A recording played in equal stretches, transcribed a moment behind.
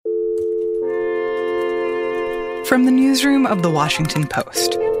from the newsroom of The Washington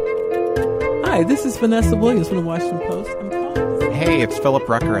Post. Hi, this is Vanessa Williams from The Washington Post. Hey, it's Philip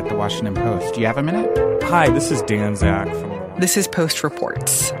Rucker at The Washington Post. Do you have a minute? Hi, this is Dan Zach from... This is Post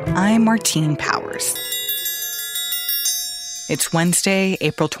Reports. I'm Martine Powers. It's Wednesday,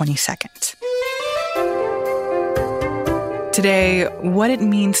 April 22nd. Today, what it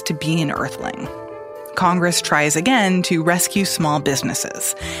means to be an Earthling. Congress tries again to rescue small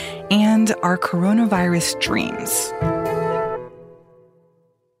businesses. And our coronavirus dreams.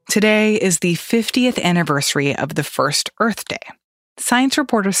 Today is the 50th anniversary of the first Earth Day. Science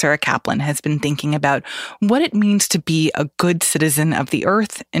reporter Sarah Kaplan has been thinking about what it means to be a good citizen of the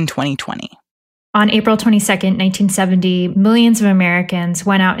Earth in 2020. On April 22nd, 1970, millions of Americans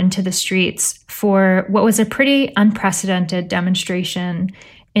went out into the streets for what was a pretty unprecedented demonstration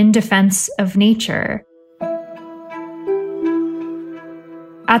in defense of nature.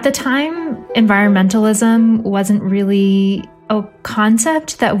 At the time, environmentalism wasn't really a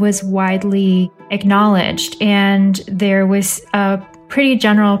concept that was widely acknowledged, and there was a pretty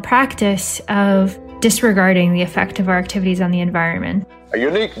general practice of disregarding the effect of our activities on the environment. A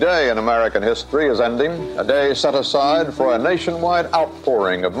unique day in American history is ending, a day set aside for a nationwide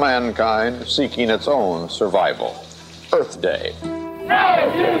outpouring of mankind seeking its own survival. Earth Day.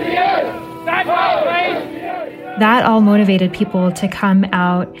 No to the earth! That's all right! That all motivated people to come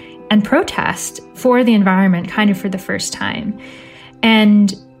out and protest for the environment kind of for the first time.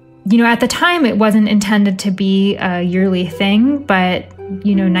 And, at the time it wasn't intended to be a yearly thing, but,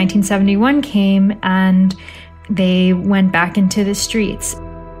 1971 came and they went back into the streets.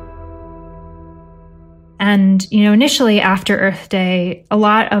 And, initially after Earth Day, a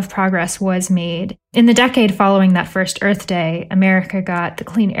lot of progress was made. In the decade following that first Earth Day, America got the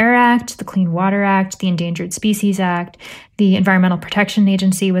Clean Air Act, the Clean Water Act, the Endangered Species Act, the Environmental Protection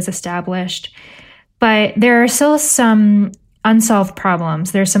Agency was established. But there are still some unsolved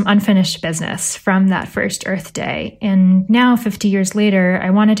problems. There's some unfinished business from that first Earth Day. And now, 50 years later,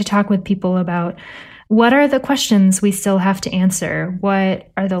 I wanted to talk with people about what are the questions we still have to answer? What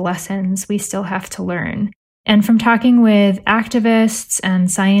are the lessons we still have to learn? And from talking with activists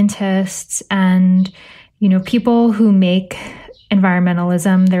and scientists and, people who make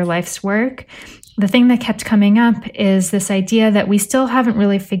environmentalism their life's work, the thing that kept coming up is this idea that we still haven't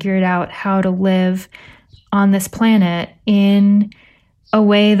really figured out how to live on this planet in a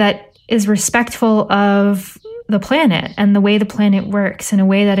way that is respectful of the planet and the way the planet works, in a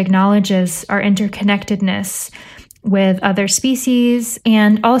way that acknowledges our interconnectedness with other species,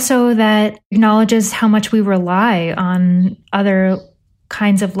 and also that acknowledges how much we rely on other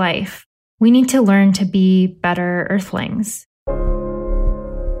kinds of life. We need to learn to be better Earthlings.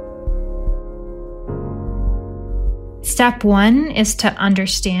 Step one is to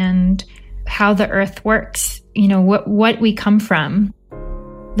understand how the Earth works, what we come from.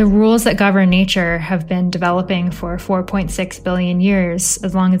 The rules that govern nature have been developing for 4.6 billion years,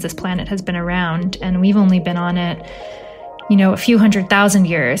 as long as this planet has been around, and we've only been on it, a few 100,000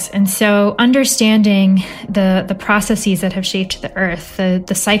 years. And so understanding the processes that have shaped the Earth,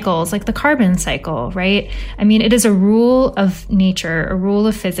 the cycles, like the carbon cycle, right? It is a rule of nature, a rule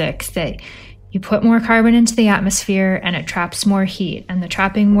of physics that you put more carbon into the atmosphere and it traps more heat. And the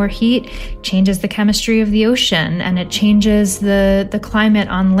trapping more heat changes the chemistry of the ocean, and it changes the climate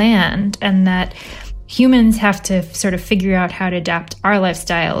on land. And that humans have to sort of figure out how to adapt our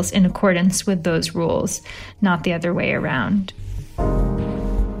lifestyles in accordance with those rules, not the other way around.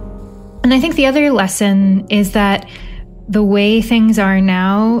 And I think the other lesson is that the way things are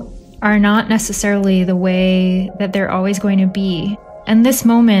now are not necessarily the way that they're always going to be. And this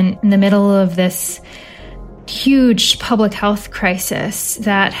moment in the middle of this huge public health crisis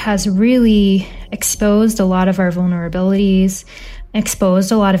that has really exposed a lot of our vulnerabilities,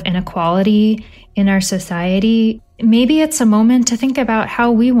 exposed a lot of inequality in our society, maybe it's a moment to think about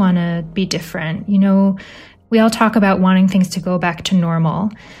how we want to be different. We all talk about wanting things to go back to normal,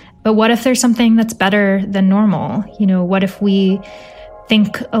 but what if there's something that's better than normal? What if we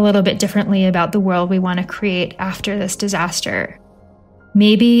think a little bit differently about the world we want to create after this disaster?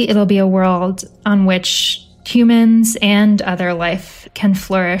 Maybe it'll be a world on which humans and other life can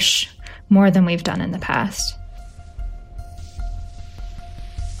flourish more than we've done in the past.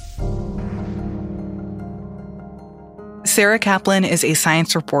 Sarah Kaplan is a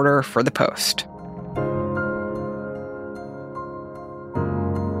science reporter for The Post.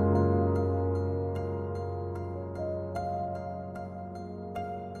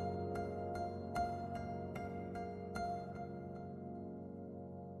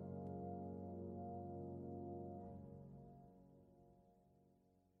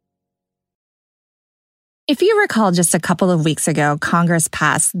 If you recall, just a couple of weeks ago, Congress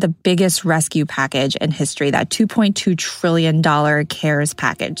passed the biggest rescue package in history, that $2.2 trillion CARES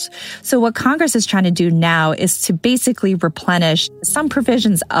package. So what Congress is trying to do now is to basically replenish some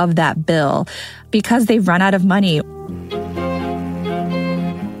provisions of that bill because they've run out of money.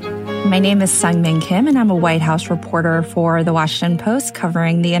 My name is Sungmin Kim, and I'm a White House reporter for The Washington Post,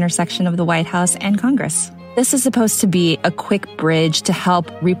 covering the intersection of the White House and Congress. This is supposed to be a quick bridge to help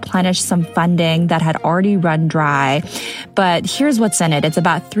replenish some funding that had already run dry. But here's what's in it. It's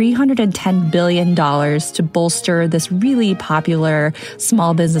about $310 billion to bolster this really popular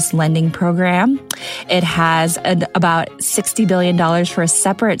small business lending program. It has about $60 billion for a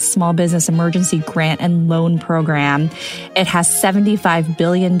separate small business emergency grant and loan program. It has $75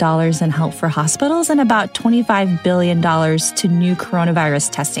 billion in help for hospitals and about $25 billion to new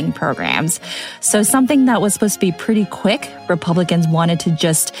coronavirus testing programs. So something that was supposed to be pretty quick. Republicans wanted to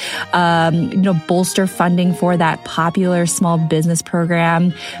just, bolster funding for that popular small business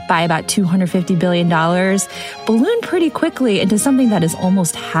program by about $250 billion, ballooned pretty quickly into something that is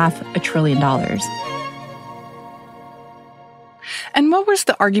almost $500 billion. And what was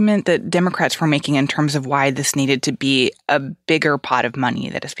the argument that Democrats were making in terms of why this needed to be a bigger pot of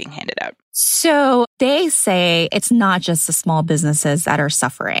money that is being handed out? So they say it's not just the small businesses that are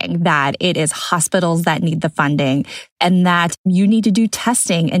suffering, that it is hospitals that need the funding, and that you need to do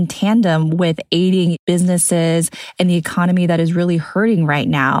testing in tandem with aiding businesses and the economy that is really hurting right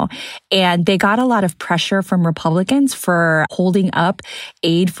now. And they got a lot of pressure from Republicans for holding up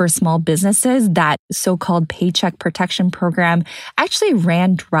aid for small businesses. That so-called Paycheck Protection Program actually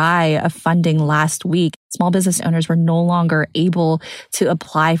ran dry of funding last week. Small business owners were no longer able to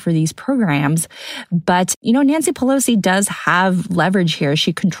apply for these programs. But, Nancy Pelosi does have leverage here.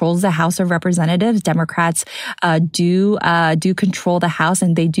 She controls the House of Representatives. Democrats do control the House,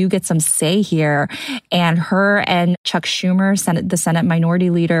 and they do get some say here. And her and Chuck Schumer, the Senate Minority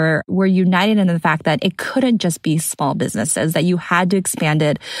Leader, were united in the fact that it couldn't just be small businesses, that you had to expand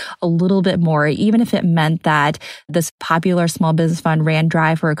it a little bit more, even if it meant that this popular small business fund ran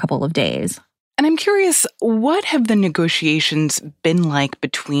dry for a couple of days. And I'm curious, what have the negotiations been like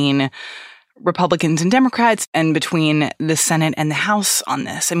between Republicans and Democrats and between the Senate and the House on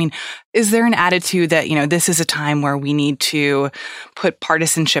this? I mean, is there an attitude that, this is a time where we need to put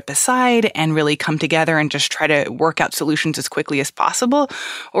partisanship aside and really come together and just try to work out solutions as quickly as possible?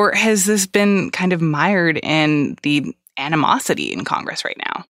 Or has this been kind of mired in the animosity in Congress right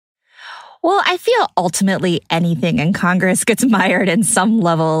now? Well, I feel ultimately anything in Congress gets mired in some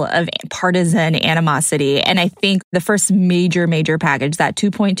level of partisan animosity. And I think the first major package, that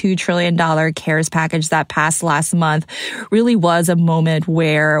 $2.2 trillion CARES package that passed last month, really was a moment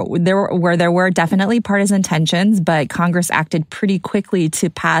where there were definitely partisan tensions, but Congress acted pretty quickly to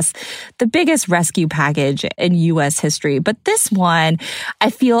pass the biggest rescue package in U.S. history. But this one,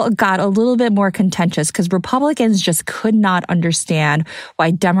 I feel, got a little bit more contentious because Republicans just could not understand why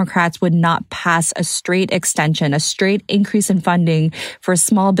Democrats would not pass a straight extension, a straight increase in funding for a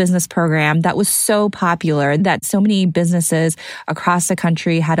small business program that was so popular that so many businesses across the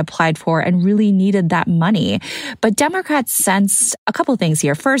country had applied for and really needed that money. But Democrats sensed a couple of things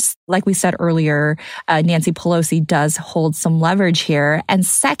here. First, like we said earlier, Nancy Pelosi does hold some leverage here. And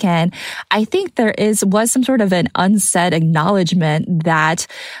second, I think there was some sort of an unsaid acknowledgement that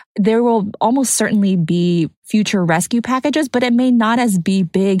there will almost certainly be future rescue packages, but it may not as be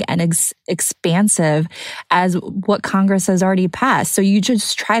big and expansive as what Congress has already passed. So you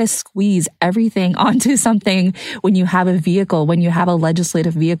just try to squeeze everything onto something when you have a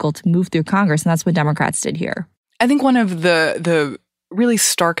legislative vehicle to move through Congress. And that's what Democrats did here. I think one of the really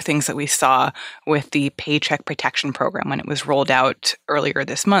stark things that we saw with the Paycheck Protection Program when it was rolled out earlier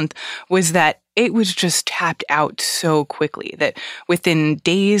this month was that it was just tapped out so quickly that within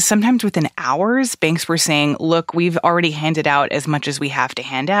days, sometimes within hours, banks were saying, look, we've already handed out as much as we have to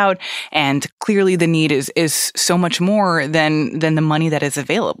hand out. And clearly the need is so much more than the money that is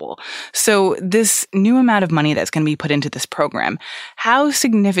available. So this new amount of money that's going to be put into this program, how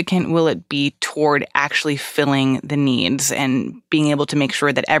significant will it be toward actually filling the needs and being able to make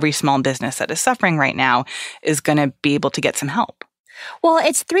sure that every small business that is suffering right now is going to be able to get some help? Well,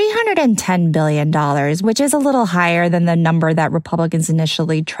 it's $310 billion, which is a little higher than the number that Republicans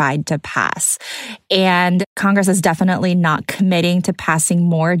initially tried to pass. And Congress is definitely not committing to passing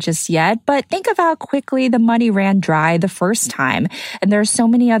more just yet. But think of how quickly the money ran dry the first time. And there are so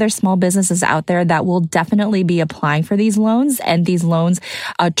many other small businesses out there that will definitely be applying for these loans. And these loans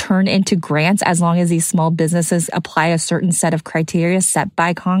turn into grants as long as these small businesses apply a certain set of criteria set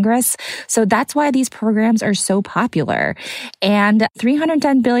by Congress. So that's why these programs are so popular. And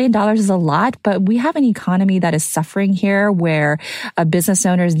 $310 billion is a lot, but we have an economy that is suffering here where business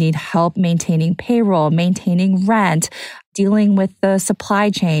owners need help maintaining payroll, maintaining rent, dealing with the supply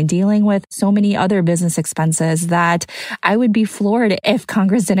chain, dealing with so many other business expenses that I would be floored if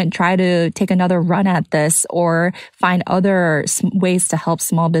Congress didn't try to take another run at this or find other ways to help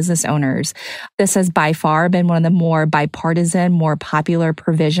small business owners. This has by far been one of the more bipartisan, more popular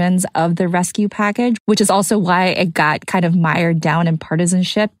provisions of the rescue package, which is also why it got kind of mired down in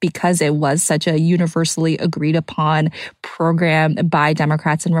partisanship because it was such a universally agreed upon program by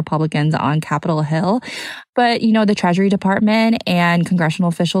Democrats and Republicans on Capitol Hill. But, the Treasury Department and congressional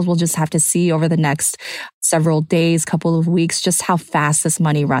officials will just have to see over the next several days, couple of weeks, just how fast this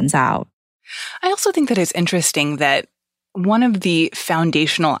money runs out. I also think that it's interesting that one of the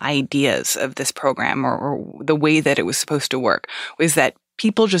foundational ideas of this program or the way that it was supposed to work was that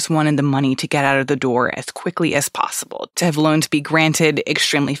people just wanted the money to get out of the door as quickly as possible, to have loans be granted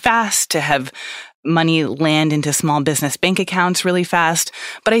extremely fast, to have money land into small business bank accounts really fast.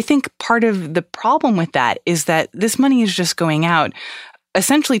 But I think part of the problem with that is that this money is just going out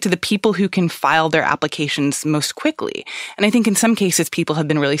essentially to the people who can file their applications most quickly. And I think in some cases, people have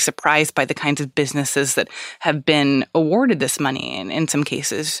been really surprised by the kinds of businesses that have been awarded this money. And in some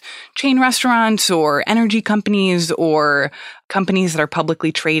cases, chain restaurants or energy companies or companies that are publicly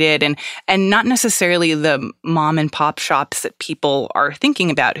traded and not necessarily the mom and pop shops that people are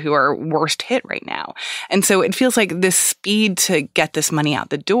thinking about who are worst hit right now. And so it feels like this speed to get this money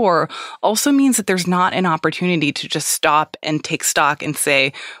out the door also means that there's not an opportunity to just stop and take stock and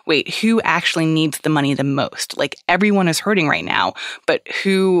say, wait, who actually needs the money the most? Like everyone is hurting right now, but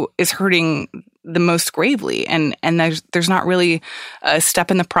who is hurting the most gravely? And there's not really a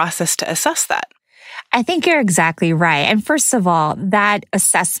step in the process to assess that. I think you're exactly right. And first of all, that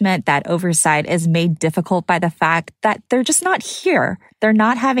assessment, that oversight is made difficult by the fact that they're just not here. They're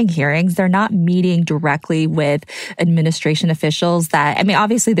not having hearings. They're not meeting directly with administration officials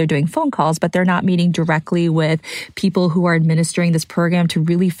obviously they're doing phone calls, but they're not meeting directly with people who are administering this program to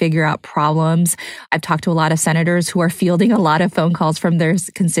really figure out problems. I've talked to a lot of senators who are fielding a lot of phone calls from their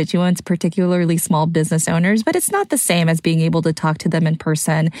constituents, particularly small business owners, but it's not the same as being able to talk to them in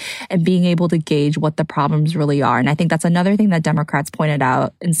person and being able to gauge what the problems really are. And I think that's another thing that Democrats pointed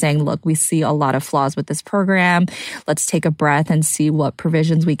out in saying, look, we see a lot of flaws with this program. Let's take a breath and see what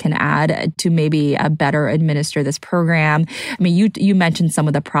provisions we can add to maybe better administer this program. I mean, you mentioned some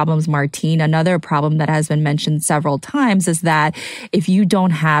of the problems, Martine. Another problem that has been mentioned several times is that if you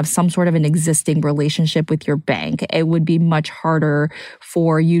don't have some sort of an existing relationship with your bank, it would be much harder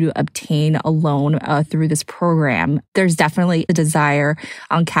for you to obtain a loan through this program. There's definitely a desire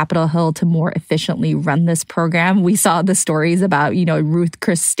on Capitol Hill to more efficiently run this program. We saw the stories about, Ruth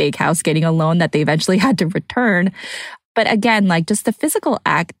Chris Steakhouse getting a loan that they eventually had to return. But again, just the physical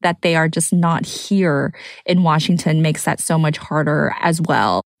act that they are just not here in Washington makes that so much harder as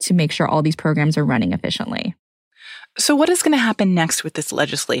well to make sure all these programs are running efficiently. So what is going to happen next with this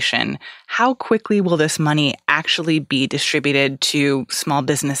legislation? How quickly will this money actually be distributed to small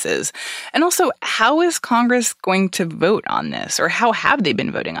businesses? And also, how is Congress going to vote on this? Or how have they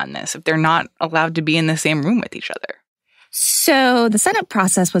been voting on this if they're not allowed to be in the same room with each other? So the Senate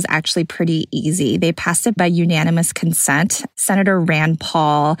process was actually pretty easy. They passed it by unanimous consent. Senator Rand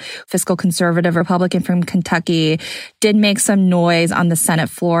Paul, fiscal conservative Republican from Kentucky, did make some noise on the Senate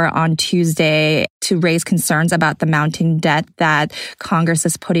floor on Tuesday to raise concerns about the mounting debt that Congress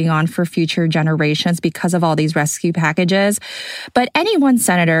is putting on for future generations because of all these rescue packages. But any one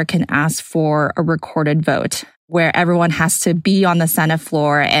senator can ask for a recorded vote, where everyone has to be on the Senate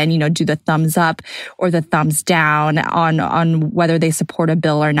floor and, do the thumbs up or the thumbs down on whether they support a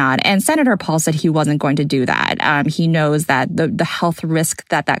bill or not. And Senator Paul said he wasn't going to do that. He knows that the health risk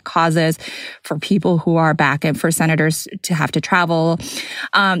that causes for people who are back and for senators to have to travel.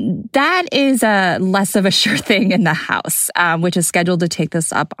 That is less of a sure thing in the House, which is scheduled to take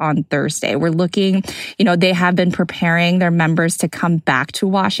this up on Thursday. We're looking, they have been preparing their members to come back to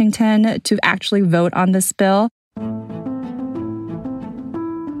Washington to actually vote on this bill.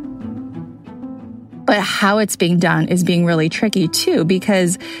 But how it's being done is being really tricky, too,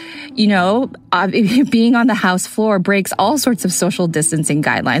 because, being on the House floor breaks all sorts of social distancing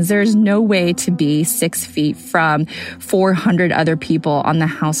guidelines. There's no way to be 6 feet from 400 other people on the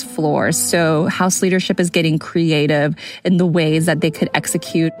House floor. So House leadership is getting creative in the ways that they could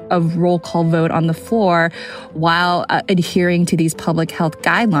execute a roll call vote on the floor while adhering to these public health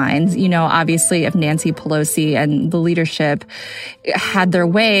guidelines. Obviously, if Nancy Pelosi and the leadership had their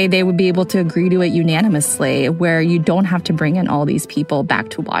way, they would be able to agree to it unanimously unanimously, where you don't have to bring in all these people back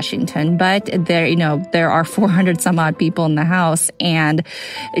to Washington. But there are 400 some odd people in the House, and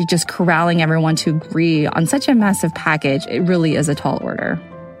just corralling everyone to agree on such a massive package, it really is a tall order.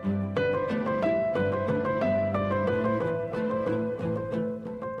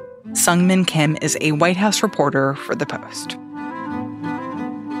 Sungmin Kim is a White House reporter for The Post.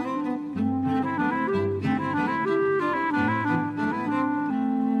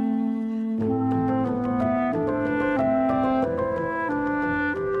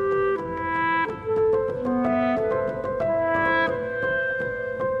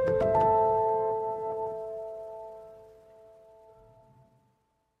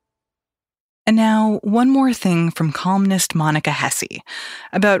 And now, one more thing from columnist Monica Hesse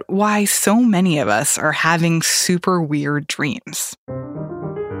about why so many of us are having super weird dreams.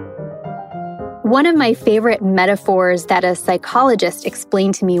 One of my favorite metaphors that a psychologist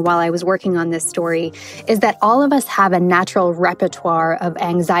explained to me while I was working on this story is that all of us have a natural repertoire of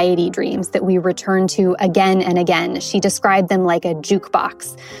anxiety dreams that we return to again and again. She described them like a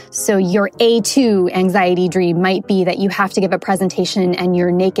jukebox. So your A2 anxiety dream might be that you have to give a presentation and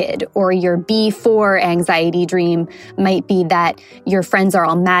you're naked, or your B4 anxiety dream might be that your friends are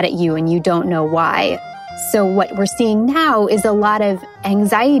all mad at you and you don't know why. So what we're seeing now is a lot of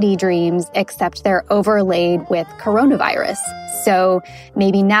anxiety dreams, except they're overlaid with coronavirus. So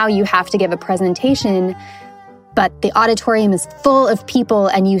maybe now you have to give a presentation, but the auditorium is full of people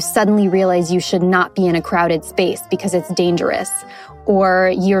and you suddenly realize you should not be in a crowded space because it's dangerous.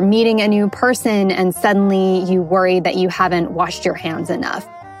 Or you're meeting a new person and suddenly you worry that you haven't washed your hands enough.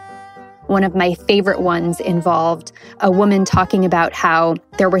 One of my favorite ones involved a woman talking about how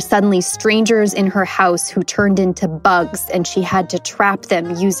there were suddenly strangers in her house who turned into bugs and she had to trap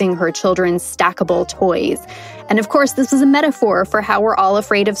them using her children's stackable toys. And of course, this is a metaphor for how we're all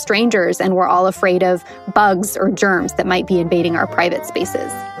afraid of strangers and we're all afraid of bugs or germs that might be invading our private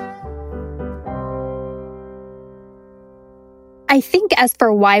spaces. I think as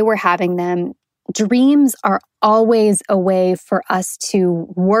for why we're having them, dreams are always a way for us to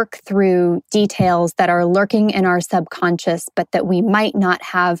work through details that are lurking in our subconscious, but that we might not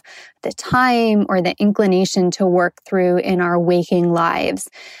have the time or the inclination to work through in our waking lives.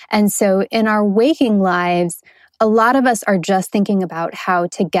 And so in our waking lives, a lot of us are just thinking about how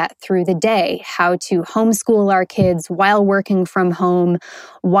to get through the day, how to homeschool our kids while working from home,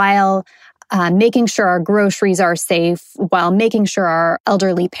 while making sure our groceries are safe, while making sure our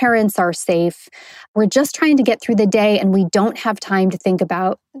elderly parents are safe. We're just trying to get through the day, and we don't have time to think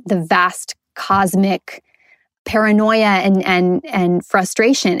about the vast cosmic paranoia and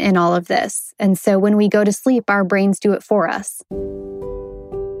frustration in all of this. And so when we go to sleep, our brains do it for us.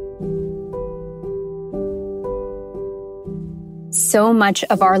 So much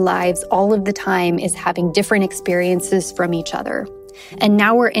of our lives all of the time is having different experiences from each other. And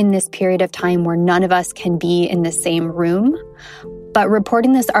now we're in this period of time where none of us can be in the same room. But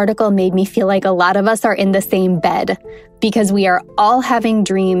reporting this article made me feel like a lot of us are in the same bed because we are all having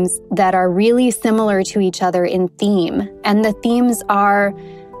dreams that are really similar to each other in theme. And the themes are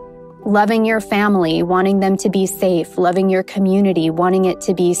loving your family, wanting them to be safe, loving your community, wanting it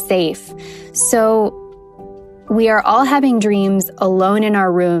to be safe. So we are all having dreams alone in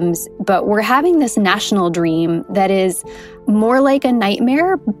our rooms, but we're having this national dream that is more like a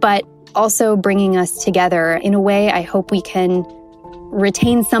nightmare, but also bringing us together in a way I hope we can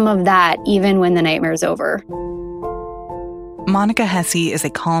retain some of that even when the nightmare's over. Monica Hesse is a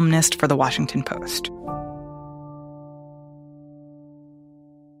columnist for The Washington Post.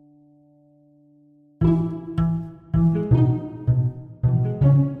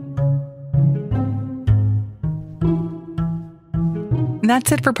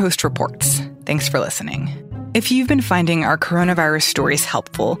 That's it for Post Reports. Thanks for listening. If you've been finding our coronavirus stories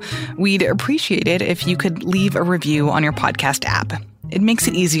helpful, we'd appreciate it if you could leave a review on your podcast app. It makes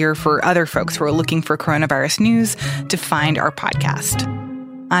it easier for other folks who are looking for coronavirus news to find our podcast.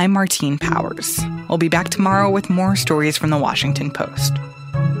 I'm Martine Powers. We'll be back tomorrow with more stories from The Washington Post.